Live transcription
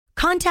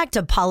Contact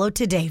Apollo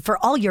today for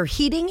all your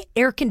heating,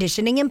 air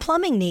conditioning, and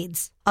plumbing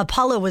needs.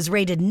 Apollo was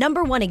rated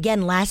 #1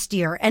 again last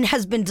year and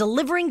has been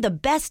delivering the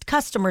best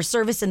customer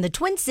service in the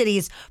Twin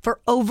Cities for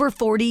over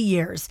 40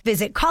 years.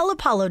 Visit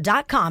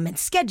callapollo.com and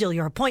schedule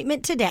your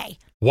appointment today.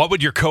 What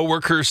would your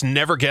coworkers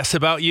never guess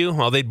about you?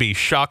 Well, they'd be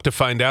shocked to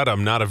find out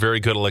I'm not a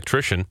very good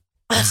electrician.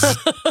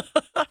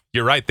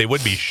 You're right. They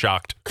would be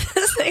shocked.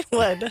 They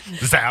would.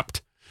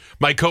 Zapped.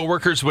 My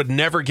coworkers would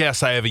never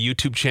guess I have a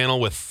YouTube channel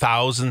with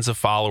thousands of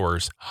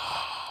followers.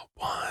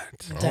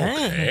 What?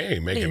 Dang. Okay,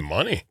 making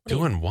money.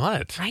 Doing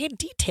what? Right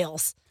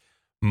details.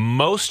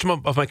 Most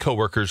of my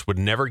coworkers would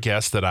never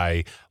guess that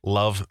I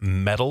love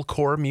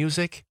metalcore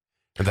music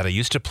and that I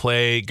used to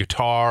play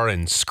guitar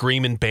and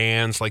scream in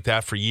bands like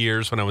that for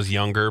years when I was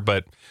younger,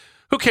 but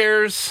who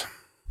cares?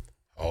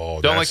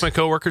 Oh, Don't like my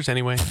coworkers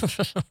anyway.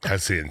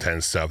 That's the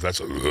intense stuff. That's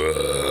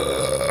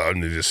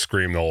and they just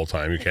scream the whole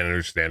time. You can't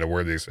understand a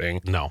word they sing.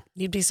 No.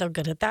 You'd be so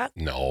good at that.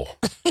 No.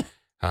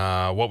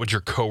 What would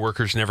your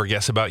coworkers never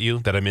guess about you?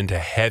 That I'm into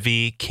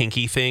heavy,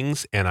 kinky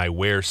things and I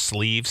wear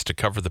sleeves to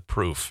cover the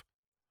proof.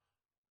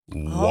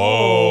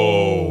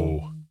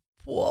 Whoa.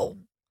 Whoa.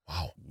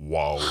 Wow.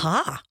 Whoa.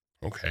 Huh.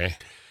 Okay.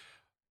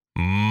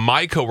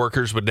 My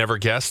coworkers would never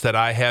guess that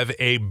I have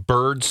a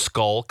bird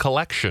skull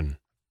collection.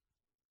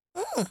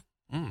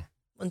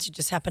 Ones you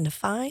just happen to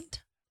find.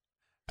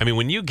 I mean,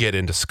 when you get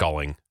into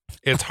sculling,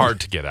 it's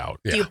hard to get out.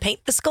 Yeah. Do you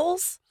paint the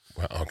skulls?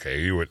 Well,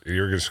 okay. You're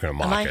just going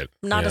to Am mock I it.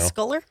 not you a know?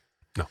 sculler?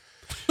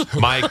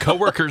 My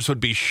coworkers would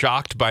be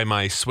shocked by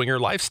my swinger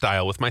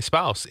lifestyle with my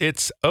spouse.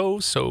 It's oh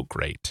so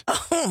great.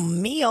 Oh,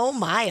 me, oh,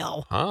 my,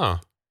 oh. Huh.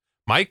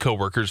 My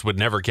coworkers would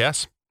never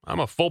guess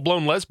I'm a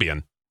full-blown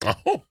lesbian.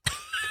 Oh.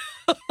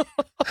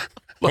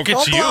 Look Okay.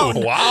 at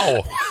you.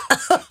 Wow.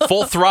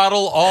 Full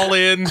throttle, all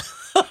in.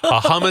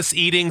 A hummus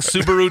eating,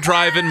 Subaru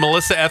driving,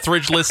 Melissa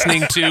Etheridge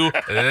listening to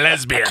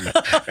lesbian.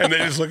 And they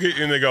just look at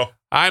you and they go,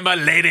 I'm a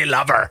lady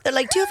lover. They're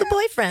like, do you have a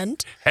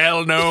boyfriend?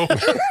 Hell no.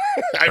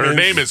 Her mean-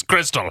 name is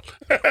Crystal.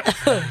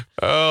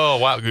 Oh,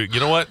 wow. You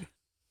know what?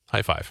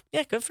 High five.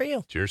 Yeah, good for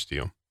you. Cheers to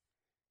you.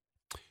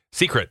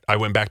 Secret. I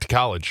went back to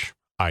college.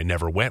 I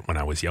never went when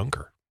I was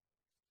younger.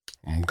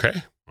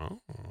 okay. Oh.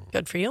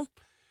 Good for you.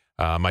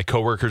 My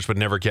coworkers would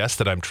never guess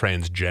that I'm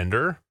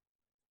transgender.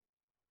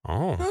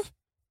 Oh. Hmm.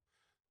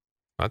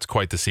 That's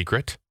quite the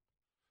secret.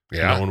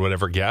 Yeah. No one would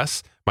ever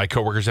guess. My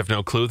coworkers have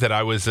no clue that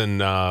I was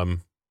an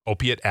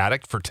opiate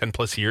addict for 10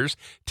 plus years,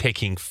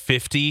 taking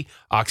 50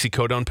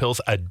 oxycodone pills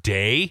a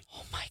day.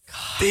 Oh, my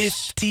gosh.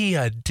 50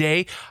 a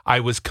day. I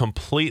was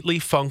completely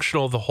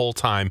functional the whole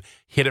time.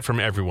 Hid it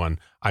from everyone.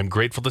 I'm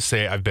grateful to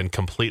say I've been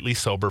completely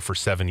sober for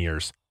 7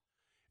 years.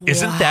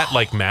 Isn't that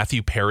like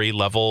Matthew Perry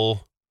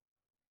level?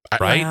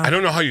 Right? I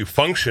don't know how you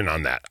function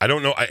on that. I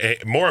don't know.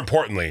 More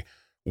importantly,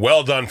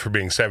 well done for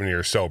being 7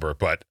 years sober,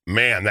 but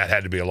man, that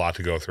had to be a lot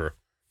to go through.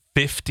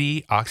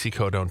 50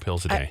 oxycodone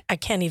pills a day. I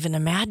can't even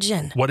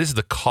imagine. What is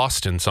the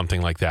cost in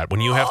something like that when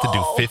you have to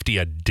do 50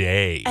 a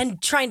day?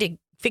 And trying to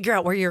figure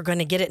out where you're going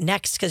to get it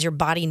next because your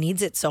body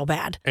needs it so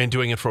bad. And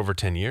doing it for over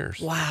 10 years.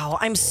 Wow.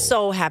 I'm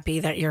so happy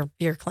that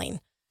you're clean.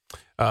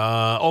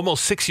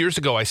 Almost 6 years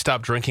ago, I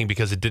stopped drinking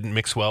because it didn't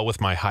mix well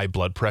with my high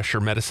blood pressure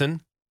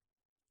medicine.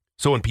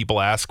 So when people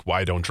ask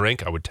why I don't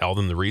drink, I would tell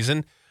them the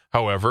reason.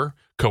 However,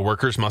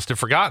 coworkers must have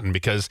forgotten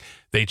because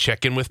they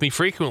check in with me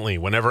frequently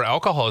whenever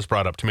alcohol is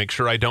brought up to make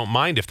sure I don't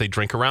mind if they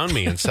drink around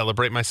me and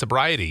celebrate my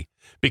sobriety.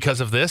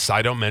 Because of this,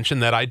 I don't mention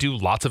that I do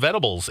lots of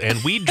edibles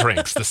and weed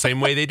drinks the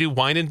same way they do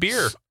wine and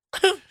beer.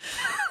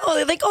 Oh,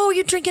 they're like, oh,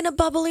 you're drinking a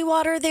bubbly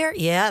water there?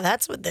 Yeah,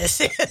 that's what this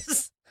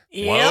is.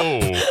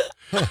 Yep.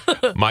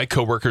 Whoa. My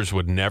coworkers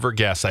would never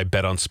guess I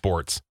bet on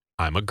sports.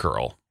 I'm a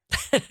girl.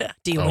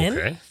 Do you win?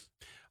 Okay.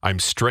 I'm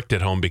strict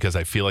at home because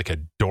I feel like a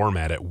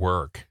doormat at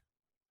work.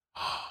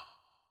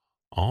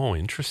 Oh,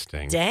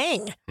 interesting.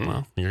 Dang.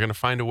 Well, you're going to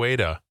find a way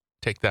to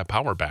take that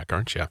power back,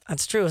 aren't you?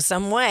 That's true.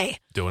 Some way.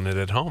 Doing it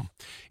at home.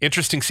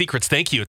 Interesting secrets. Thank you.